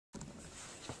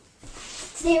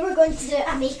Today we're going to do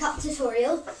a makeup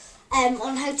tutorial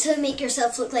on how to make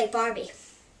yourself look like Barbie.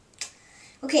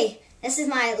 Okay, this is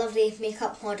my lovely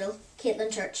makeup model,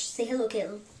 Caitlin Church. Say hello,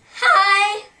 Caitlin.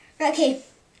 Hi! Right, okay,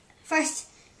 first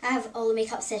I have all the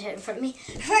makeup set out in front of me.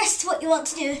 First, what you want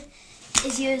to do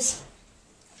is use,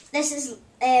 this is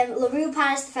LaRue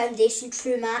Paris the Foundation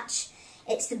True Match.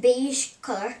 It's the beige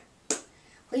colour.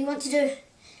 What you want to do,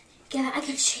 give it a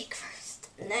good shake first,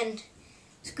 and then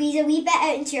squeeze a wee bit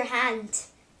out into your hand.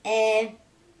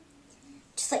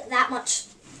 Just like that much.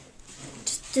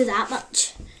 Just do that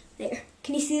much. There.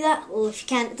 Can you see that? Well, if you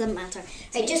can't, it doesn't matter.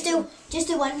 Right, just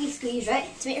do one wee squeeze, right?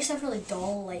 To make yourself really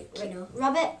dull, like, you know.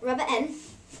 Rub it in.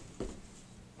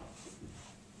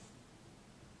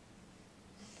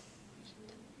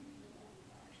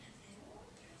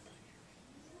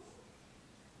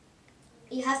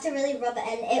 You have to really rub it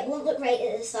in. It won't look right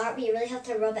at the start, but you really have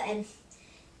to rub it in.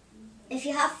 If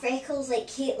you have freckles like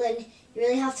Caitlin, you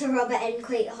really have to rub it in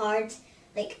quite hard,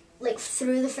 like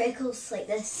through the freckles, like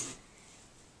this.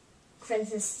 For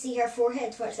instance, see her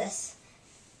forehead? What's this?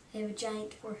 I have a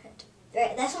giant forehead.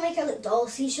 Right, this will make her look dull.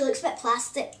 See, she looks a bit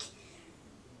plastic.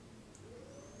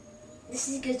 This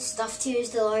is good stuff to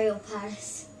use, the L'Oreal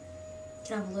Paris.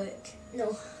 Can I have a look?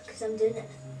 No, because I'm doing it.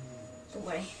 Don't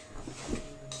worry.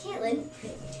 Caitlin.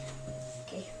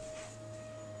 Okay.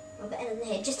 Rub it in the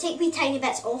head. Just take wee tiny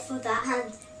bits off of that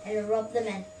hand and rub them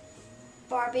in.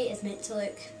 Barbie is meant to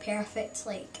look perfect,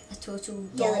 like a total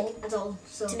doll. Yeah, like a doll.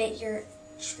 So to make a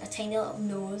tiny little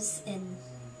nose in.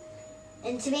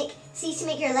 And to make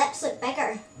your lips look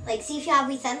bigger. Like, see if you have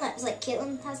wee thin lips, like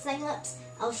Caitlin has thin lips.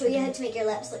 I'll show you how to make your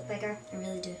lips look bigger. I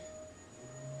really do.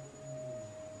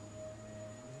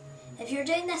 If you're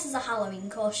doing this as a Halloween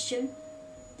costume,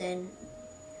 then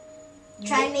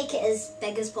try and make it as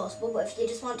big as possible. But if you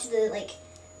just want to do it like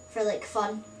for like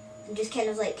fun, and just kind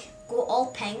of like go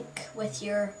all pink with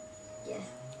your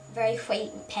very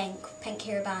white and pink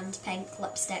hairband, pink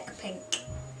lipstick, pink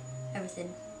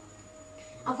everything.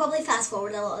 I'll probably fast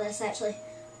forward a lot of this actually,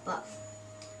 but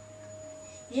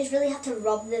you just really have to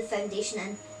rub the foundation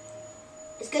in.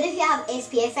 It's good if you have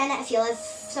SPF in it if you live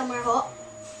somewhere hot.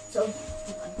 So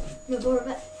move over a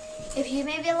bit. If you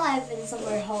maybe live in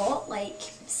somewhere hot, like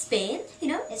Spain, you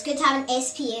know, it's good to have an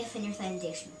SPF in your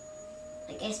foundation,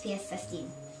 like SPF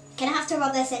 15. Kind of have to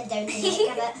rub this in down the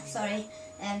neck a bit. Sorry,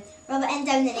 rub it in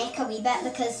down the neck a wee bit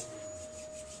because.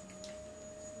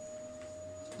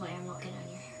 Don't worry, I'm not getting on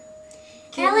your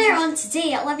hair. Earlier on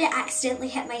today, Olivia accidentally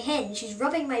hit my head and she's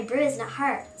rubbing my bruise and it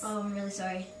hurts. Oh, I'm really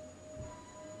sorry.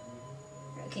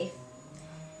 Okay,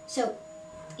 so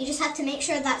you just have to make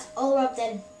sure that's all rubbed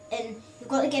in. And you've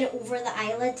got to get it over the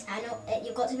eyelid. I know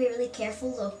you've got to be really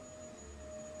careful though.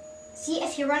 See,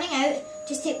 if you're running out,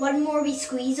 just take one more wee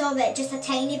squeeze of it, just a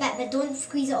tiny bit, but don't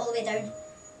squeeze it all the way down.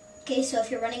 Okay, so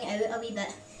if you're running out a wee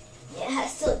bit, yeah, it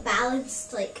has to look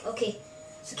balanced. Like, okay,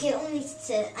 so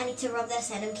Caitlin I need to rub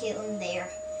this in, and Caitlin there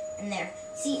and there.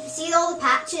 See all the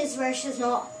patches where she's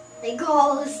not like got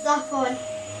all the stuff on,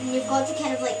 and you've got to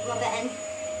kind of like rub it in.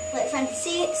 Like, for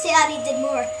instance, say Abby did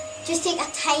more. Just take a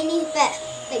tiny bit.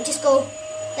 Like just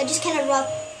kind of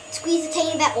squeeze a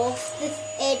tiny bit off the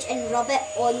edge and rub it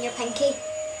on your pinky,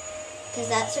 because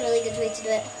that's a really good way to do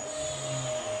it.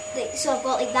 Like, so I've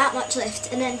got like that much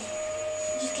left, and then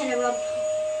just kind of rub.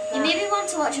 You maybe want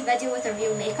to watch a video with a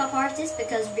real makeup artist,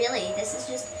 because really this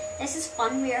is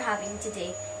fun we are having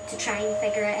today to try and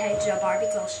figure out how to do a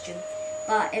Barbie costume.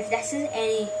 But if this is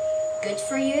any good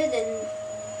for you,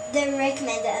 then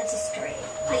recommend it and subscribe.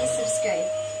 Please subscribe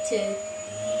to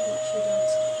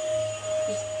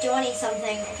Johnny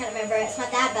something, I can't remember. It's my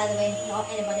dad, by the way, not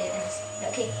anybody else.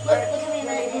 Okay, look how many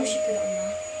minutes. We should put it on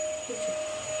that.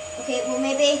 Okay, well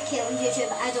maybe Caitlin's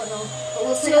YouTube, I don't know. But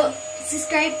we'll put it.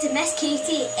 Subscribe to Miss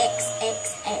Katie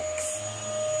XXX.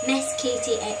 Miss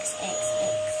Katie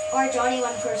XXX. Or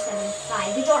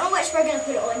Johnny1475. We don't know which we're going to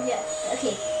put it on yet.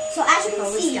 Okay, so as you can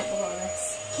see, skip a lot of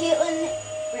this. Caitlin,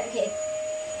 right, okay.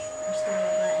 I'm just going to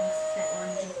rub that in a bit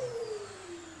orangey.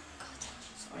 God,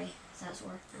 sorry, is that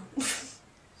sore? No.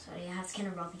 Sorry, I have to kind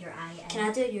of rub your eye in. Can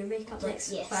I do your makeup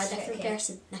next? Yes. For a different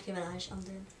person, Nicki Minaj, I'm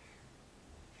doing.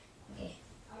 Okay.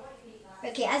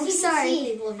 Okay, as you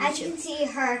can see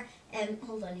her,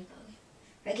 hold on, you probably.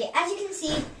 Okay, as you can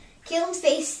see, Caitlin's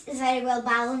face is very well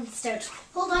balanced out.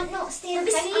 Hold on, no, stay on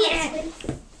the side.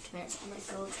 Oh my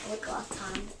god, I look like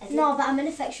tanned. No, but I'm going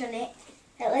to fix your neck.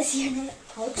 Let's see your neck.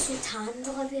 I look so tanned,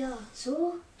 Olivia.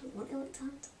 So? Don't want to look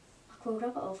tanned. We'll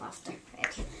rub it off after. Right,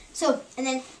 okay. So, and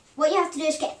then what you have to do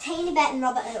is get a tiny bit and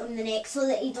rub it out on the neck so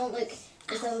that you don't look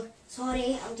as though,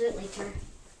 sorry, I'll do it later.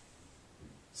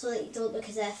 So that you don't look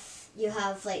as if you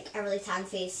have like a really tan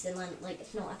face and like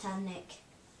it's not a tan neck.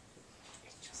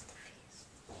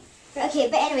 Right, okay,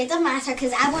 but anyway, it doesn't matter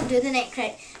because I won't do the neck,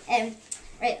 right?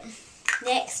 Right.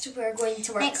 Next, we're going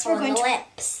to work on the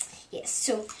lips. Yes,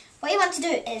 so what you want to do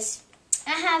is,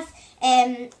 I have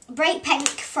bright pink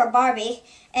for Barbie.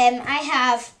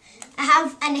 I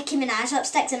have a Nicki Minaj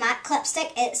lipstick, the MAC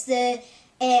lipstick. It's the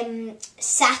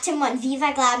satin one,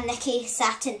 Viva Glam Nicki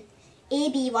Satin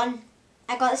AB one.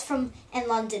 I got this from in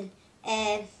London.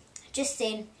 Just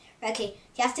saying. Okay,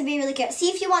 you have to be really careful. See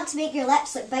if you want to make your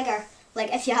lips look bigger.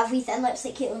 Like if you have wee thin lips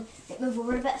like Caitlin, like move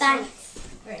over a bit. Thanks.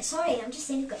 Right, sorry, I'm just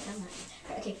saying you've got done that.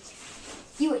 Right, okay.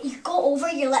 You go over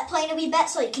your lip line a wee bit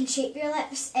so you can shape your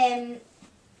lips. Do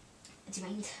you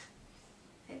mind?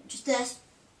 Right, just do this.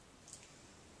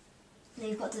 No,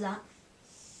 you've got to do that.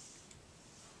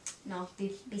 No,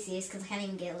 be serious because I can't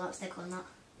even get a lipstick on that.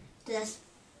 Do this.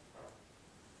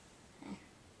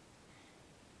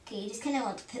 Okay, you just kind of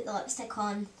want to put the lipstick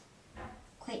on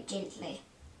quite gently.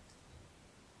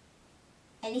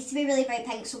 It needs to be really bright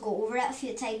pink, so go over it a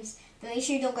few times. But make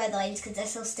sure you don't go out the lines because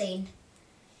this will stain.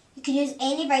 You can use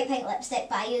any bright pink lipstick,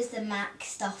 but I use the MAC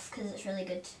stuff because it's really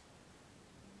good.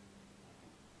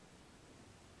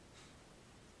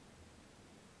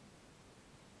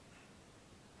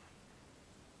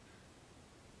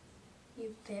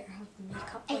 You better have the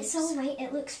makeup wipes. It's alright,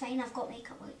 it looks fine. I've got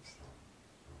makeup wipes.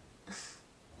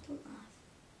 Don't laugh.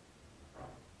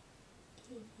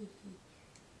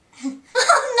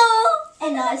 Oh no!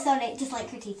 And no, it's alright, just like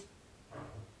her teeth.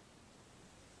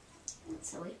 That's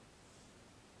silly.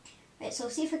 Right, so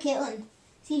see for Caitlin,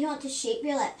 see if you want to shape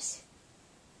your lips.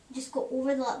 Just go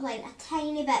over the lip line a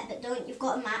tiny bit, but don't, you've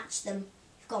got to match them.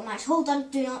 You've got to match, hold on,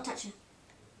 do not touch it.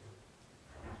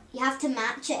 You have to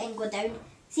match it and go down.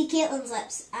 See Caitlin's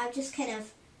lips, I've just kind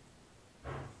of,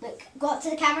 look, go up to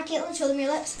the camera Caitlin, show them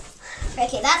your lips. Right,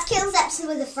 okay, that's Caitlin's lips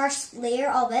with the first layer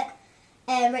of it.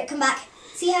 Right, come back.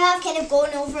 See how I've kind of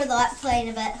gone over the lip line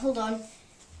a bit, hold on.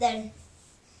 Then,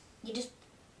 you just,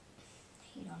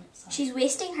 on it, sorry. She's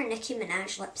wasting her Nicki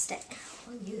Minaj lipstick.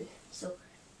 On you. So,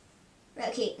 right,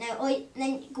 okay, now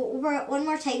then go over it one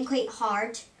more time quite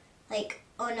hard. Like,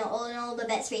 on all the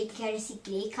bits where you can kind of see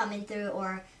grey coming through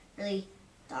or really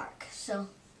dark. So,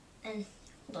 and,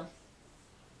 hold on.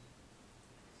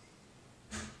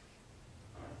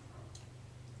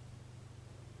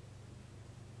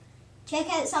 Check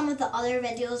out some of the other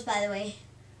videos, by the way.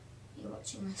 You're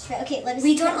watching this. Right, okay, let me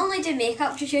see. We don't only do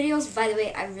makeup tutorials, by the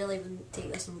way, I really wouldn't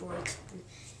take this on board.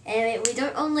 Anyway, we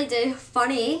don't only do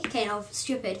funny, kind of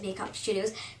stupid makeup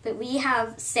tutorials, but we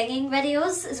have singing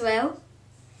videos as well.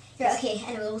 Right, okay,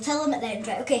 anyway, we'll tell them at the end,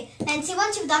 right, okay. Then see,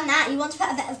 once you've done that, you want to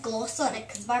put a bit of gloss on it,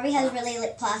 because Barbie has really,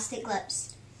 like, plastic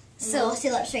lips. So,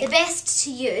 glossy lips, right? The best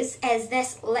to use is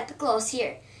this lip gloss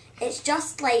here. It's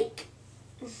just like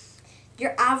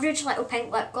your average little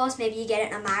pink lip gloss. Maybe you get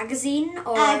it in a magazine,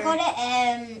 or I got it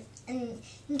and you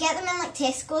can get them in like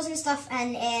Tesco's and stuff,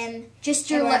 and just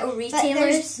your little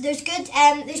retailers. There's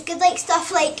good like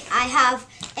stuff like I have.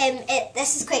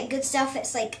 This is quite good stuff.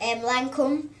 It's like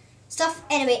Lancome stuff.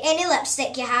 Anyway, any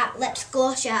lipstick you have, lips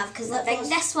gloss you have, because lip gloss.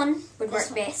 This one would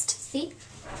work best. See.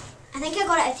 I think I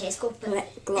got it at Tesco, but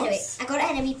lip gloss. Anyway, I got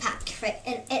it in a wee pack, right?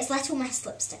 And it's Little Miss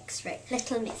lipsticks, right?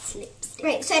 Little Miss lipstick.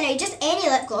 Right. So anyway, just any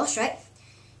lip gloss, right?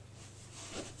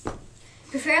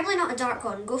 Preferably not a dark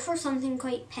one. Go for something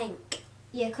quite pink.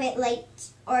 Yeah, quite light,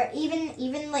 or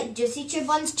even like Juicy Tube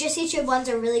ones. Juicy Tube ones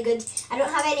are really good. I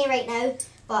don't have any right now,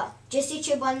 but Juicy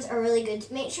Tube ones are really good.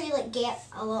 Make sure you like get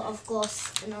a lot of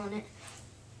gloss on it,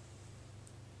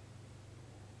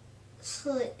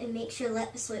 so it makes your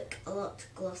lips look a lot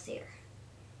glossier.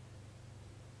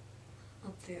 I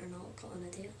better not put on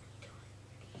a date.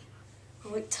 I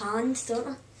look tanned, don't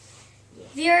I? Yeah.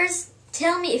 Viewers,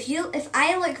 tell me if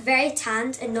I look very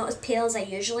tanned and not as pale as I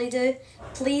usually do,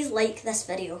 please like this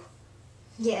video.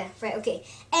 Yeah, right, okay.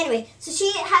 Anyway, so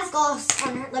she has gloss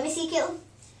on her. Let me see, Caitlin.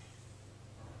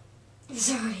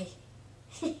 Sorry.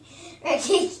 Right,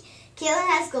 okay. Caitlin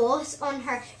has gloss on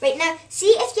her. Right, now, see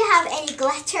if you have any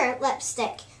glitter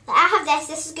lipstick. Like, I have this.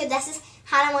 This is good. This is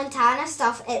Hannah Montana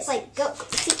stuff. It's like,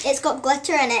 it's got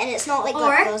glitter in it, and it's not like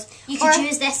lip gloss. You could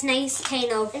use this nice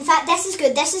kind of... In fact, this is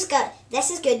good. This is good. This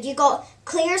is good. You got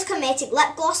Claire's Cosmetic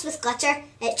lip gloss with glitter.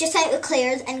 It's just out of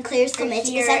Claire's, and Claire's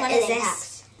Cosmetic is in one of them packs.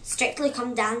 Strictly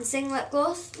Come Dancing lip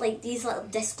gloss, like these little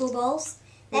disco balls.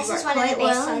 This is one of the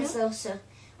best ones though. So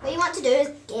what you want to do is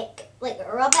rub it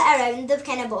around the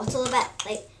kind of bottle a bit,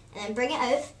 like, and then bring it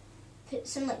out. Put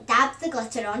some dab the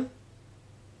glitter on.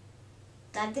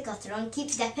 Dab the glitter on.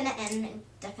 Keep dipping it in and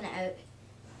dipping it out.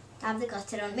 Dab the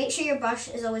glitter on. Make sure your brush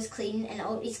is always clean, and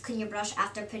always clean your brush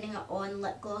after putting it on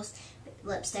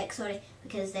lipstick, sorry,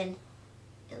 because then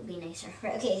it'll be nicer.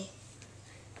 Right, okay.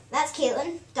 that's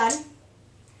Caitlin, done.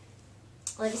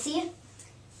 Let me see.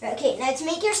 Right, okay, now to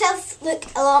make yourself look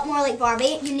a lot more like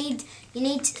Barbie, you need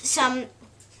some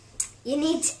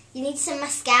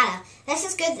mascara. This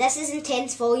is good. This is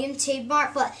Intense Volume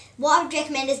Trademark, but what I would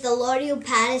recommend is the L'Oreal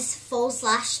Paris False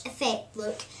Lash Effect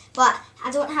look. But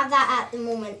I don't have that at the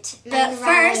moment. But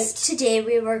first, today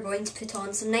we were going to put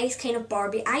on some nice kind of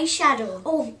Barbie eyeshadow.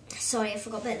 Oh, sorry, I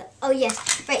forgot about that. Oh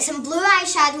yes, right. Some blue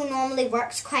eyeshadow normally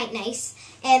works quite nice.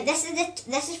 This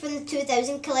is from the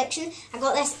 2000 collection. I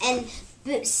got this in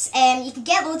Boots. You can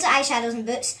get loads of eyeshadows in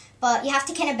Boots, but you have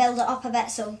to kind of build it up a bit.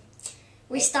 So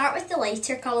we start with the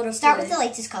lighter colour of start blue. with the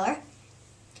lightest colour.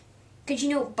 Because you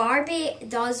know, Barbie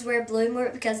does wear blue more,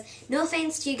 because no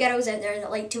offence to you girls out there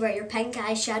that like to wear your pink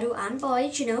eyeshadow, and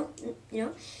boys, you know,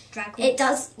 Drag queens. it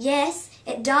does. Yes,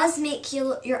 it does make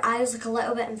your eyes look a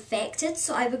little bit infected.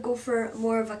 So I would go for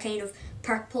more of a kind of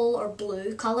purple or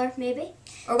blue colour, maybe,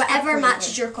 or whatever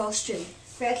matches your costume.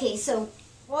 Right, okay, so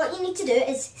what you need to do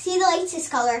is see the lightest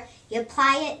colour. You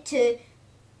apply it to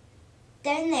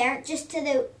down there, just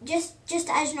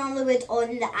as you normally would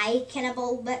on the eye kind of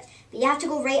ball bit, but you have to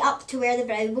go right up to where the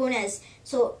brow bone is.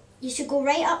 So you should go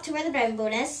right up to where the brow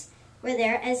bone is, where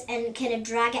there is, and kind of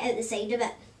drag it out the side of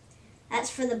it.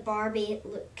 That's for the Barbie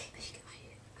look.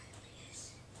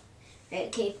 Right,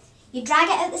 okay. You drag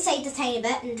it out the side a tiny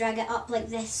bit and drag it up like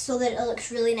this so that it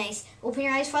looks really nice. Open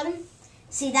your eyes for them.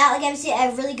 See, that gives you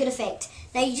a really good effect.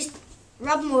 Now you just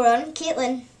rub more on.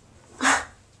 Caitlin.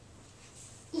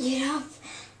 You know.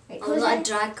 Right, I'm not a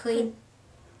drag queen.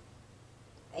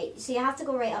 Right, so you have to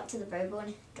go right up to the brow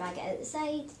bone, drag it out the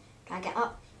side, drag it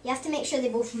up. You have to make sure they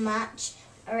both match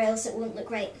or else it won't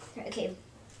look right. Right, okay.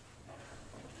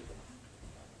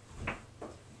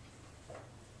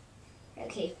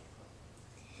 Okay.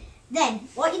 Then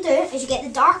what you do is you get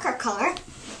the darker colour.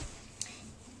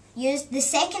 Use the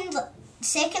second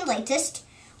lightest,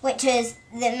 which is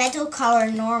the middle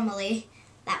colour normally,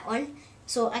 that one.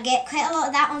 So I get quite a lot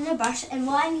of that on the brush, and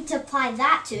what I need to apply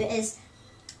that to is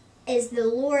the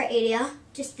lower area,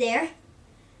 just there.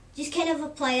 Just kind of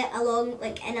apply it along,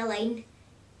 like in a line,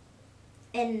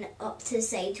 and up to the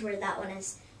side where that one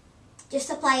is. Just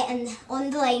apply it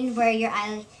on the line where your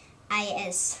eye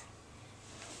is.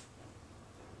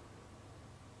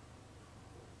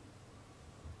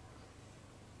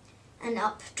 And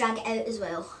up, drag it out as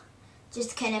well, just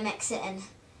to kind of mix it in.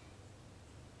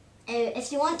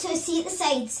 If you want to see at the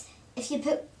sides, if you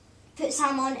put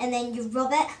some on and then you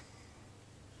rub it,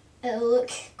 it'll look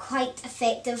quite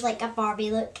effective, like a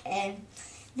Barbie look. Then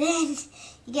you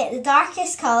get the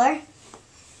darkest colour,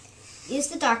 use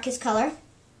the darkest colour,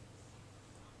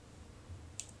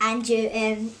 and you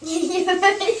you put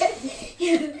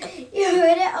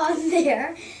it on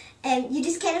there, and you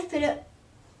just kind of put it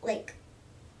like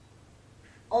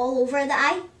all over the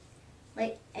eye,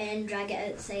 like, and drag it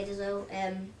out the side as well.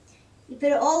 You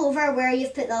put it all over where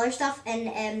you've put the other stuff,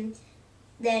 and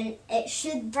then it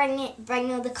should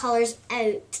bring all the colours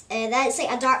out. That's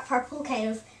like a dark purple kind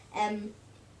of, and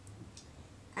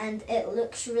it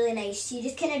looks really nice. So you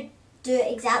just kind of do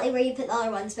it exactly where you put the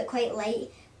other ones, but quite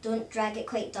light. Don't drag it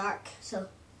quite dark. So,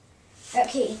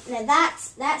 okay, now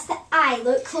that's the eye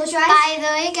look. Close your eyes. By the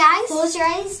way, guys, Close your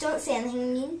eyes. Don't say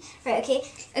anything mean. Right, okay.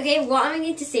 Okay, what am I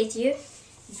going to say to you?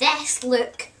 This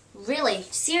look, really,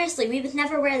 seriously, we would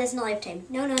never wear this in a lifetime.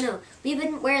 No, we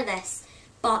wouldn't wear this.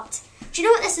 But do you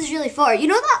know what this is really for? You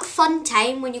know that fun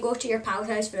time when you go to your pal's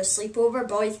house for a sleepover,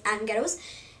 boys and girls,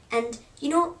 and you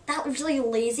know that really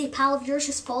lazy pal of yours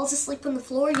just falls asleep on the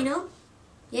floor, you know?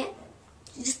 Yeah?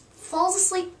 He just falls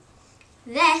asleep.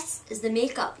 This is the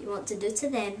makeup you want to do to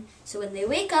them, so when they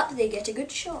wake up, they get a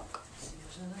good shock.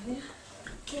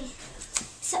 Okay.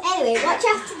 So anyway, what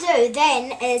you have to do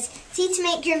then is, see, to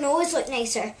make your nose look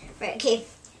nicer. Right, okay.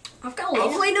 I've got a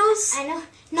lovely nose. I know.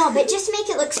 No, but just to make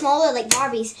it look smaller like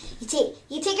Barbie's, you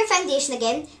take your foundation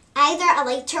again, either a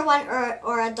lighter one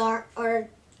or a dark, or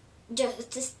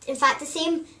just in fact the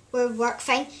same will work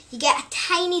fine. You get a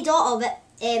tiny dot of it.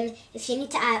 If you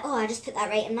need to add, oh, I just put that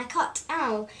right in my cut.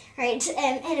 Ow. Right.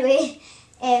 Anyway,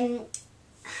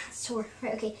 sore.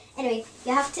 Right. Okay. Anyway,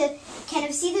 you have to kind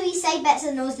of see the wee side bits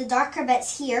of the nose, the darker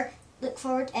bits here. Look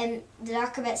forward, the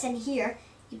darker bits in here.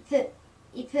 You put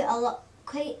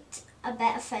quite a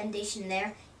bit of foundation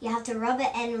there. You have to rub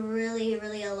it in really,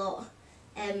 really a lot.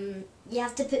 You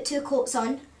have to put 2 coats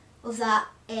on of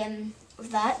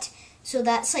that. So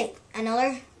that's like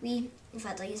another wee. In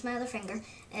fact, I'll use my other finger.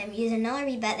 Use another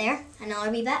wee bit there,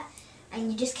 another wee bit,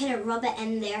 and you just kind of rub it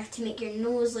in there to make your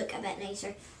nose look a bit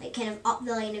nicer, like kind of up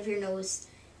the line of your nose.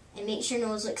 It makes your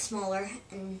nose look smaller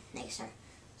and nicer.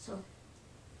 So,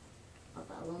 rub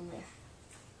it along there.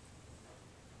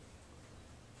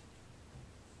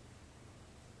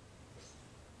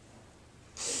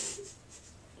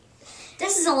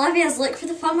 Olivia's look for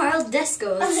the Fun World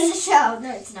Discos. Shut up.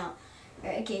 No, it's not.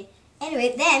 Right, okay.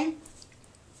 Anyway, then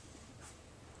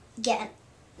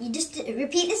you just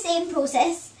repeat the same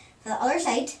process for the other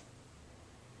side.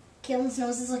 Caitlin's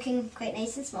nose is looking quite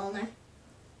nice and small now.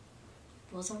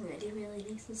 It was already really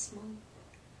nice and small.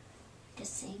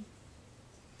 Just saying.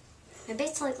 Maybe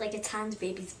it's like a tanned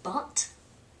baby's butt.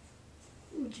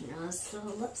 Would you know, it's the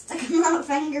lipstick on that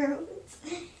finger.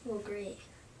 Oh, great.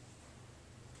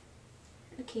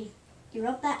 Okay, you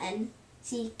rub that in.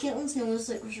 See, Caitlin's nose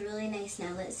looks really nice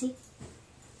now. Let's see.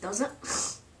 Does it?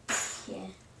 Yeah.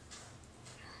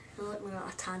 I look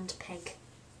like a tanned pig.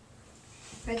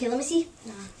 Right, okay, let me see.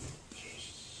 No.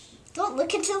 Don't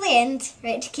look until the end.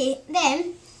 Right, okay.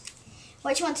 Then,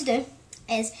 what you want to do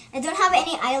is, I don't have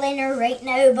any eyeliner right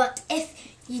now, but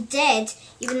if you did,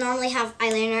 you would normally have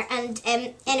eyeliner. And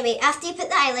anyway, after you put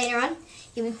the eyeliner on,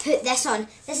 you would put this on.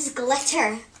 This is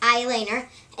glitter eyeliner.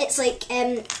 It's like,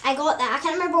 I got that. I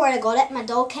can't remember where I got it. My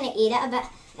dog kind of ate it a bit.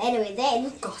 Anyway,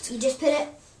 then you just put it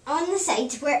on the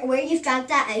side where you've dragged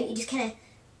that out. You just kind of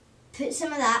put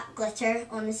some of that glitter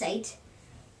on the side.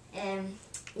 You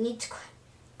need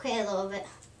quite a lot of it.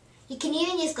 You can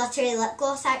even use glittery lip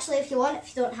gloss actually if you want,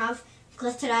 if you don't have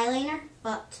glitter eyeliner,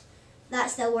 but that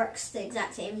still works the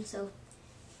exact same. So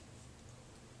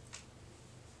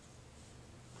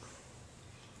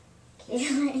okay,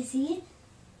 let me see.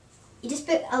 You just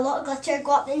put a lot of glitter,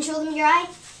 go up and show them your eye.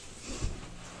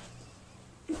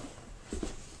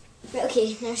 Right,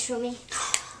 okay, now show me.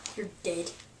 You're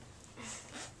dead.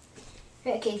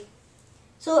 Right, okay.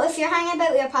 So if you're hanging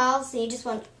about with your pals and you just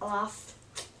want a laugh.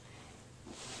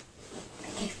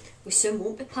 Okay. We soon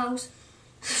won't be pals.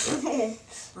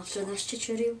 After this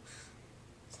tutorial.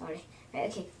 Sorry. Right,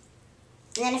 okay.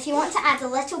 And then if you want to add a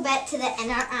little bit to the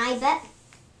inner eye bit,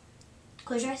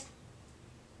 close your eyes.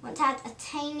 Want to add a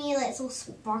tiny little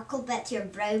sparkle bit to your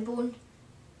brow bone.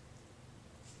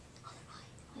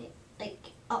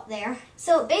 Like up there.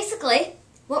 So basically,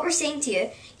 what we're saying to you,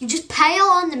 you just pile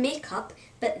on the makeup,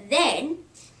 but then,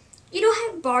 you know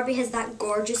how Barbie has that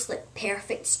gorgeous, like,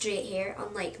 perfect straight hair,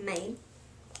 unlike mine?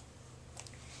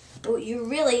 Well, you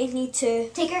really need to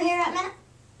take her hair out a minute.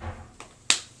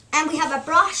 And we have a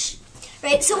brush.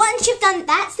 Right, so once you've done,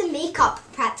 that's the makeup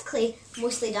practically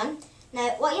mostly done. Now,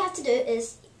 what you have to do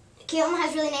is, Caitlin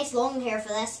has really nice long hair for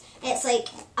this. It's like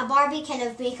a Barbie kind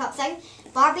of makeup thing.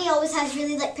 Barbie always has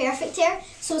really like perfect hair.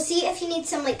 So see if you need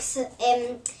some like,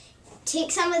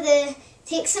 take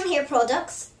some hair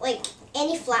products, like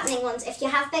any flattening ones. If you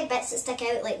have big bits that stick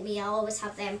out like me, I always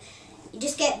have them. You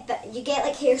just get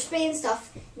like hairspray and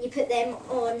stuff, and you put them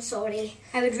on. Sorry.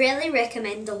 I would really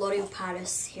recommend the L'Oreal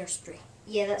Paris hairspray.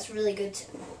 Yeah, that's really good.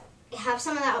 You have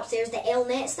some of that upstairs, the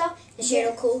Elnet stuff, the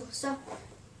Cheryl Cole stuff.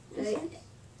 Right.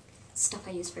 Stuff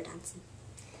I use for dancing.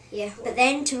 Yeah. But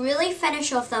then to really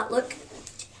finish off that look,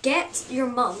 get your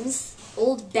mum's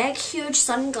old big huge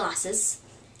sunglasses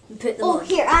and put them on. Oh,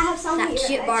 here, I have some that here,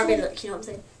 cute Barbie actually. look, you know what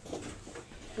I'm saying?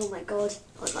 Oh my god,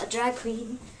 like that drag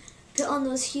queen. Put on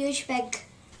those huge big...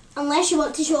 Unless you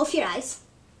want to show off your eyes.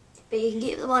 But you can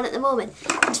keep them on at the moment.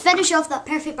 And to finish off that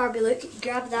perfect Barbie look,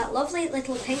 grab that lovely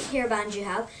little pink hairband you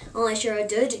have. Unless you're a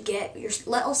dude, get your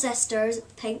little sister's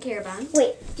pink hairband.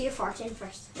 Wait, do your farting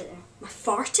first. Right there. My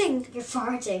farting? You're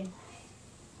farting.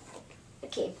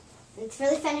 Okay, let's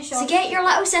really finish off. So get your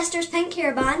little sister's pink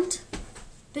hairband,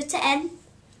 put it in.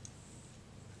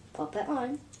 Pop it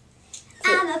on.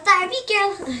 I'm a Barbie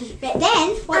girl. Right,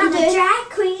 then what I'm you do? a drag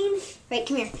queen. Right,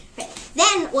 come here. Right,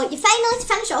 then what you finally to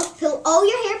finish off, pull all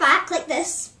your hair back like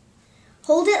this.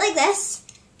 Hold it like this.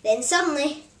 Then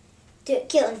suddenly, do it,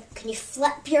 Caitlin. Can you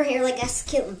flip your hair like this,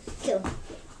 Caitlin?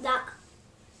 That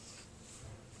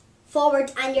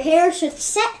forward, and your hair should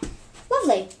sit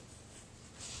lovely.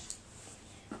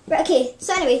 Right, okay.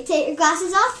 So anyway, take your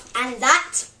glasses off, and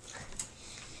that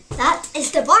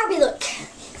is the Barbie look.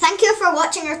 Thank you for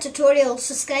watching our tutorial.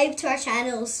 Subscribe to our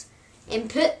channels.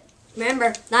 Input.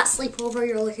 Remember, that sleepover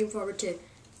you're looking forward to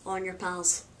on your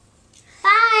pals.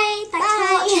 Bye. Thanks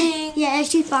for watching. Yeah,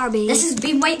 she's Barbie. This has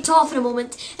been wiped off in a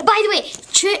moment. By the way,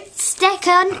 stick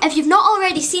on if you've not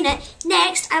already seen it.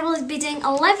 Next, I will be doing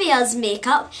Olivia's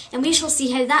makeup, and we shall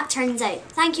see how that turns out.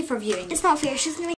 Thank you for viewing. It's not fair. She's gonna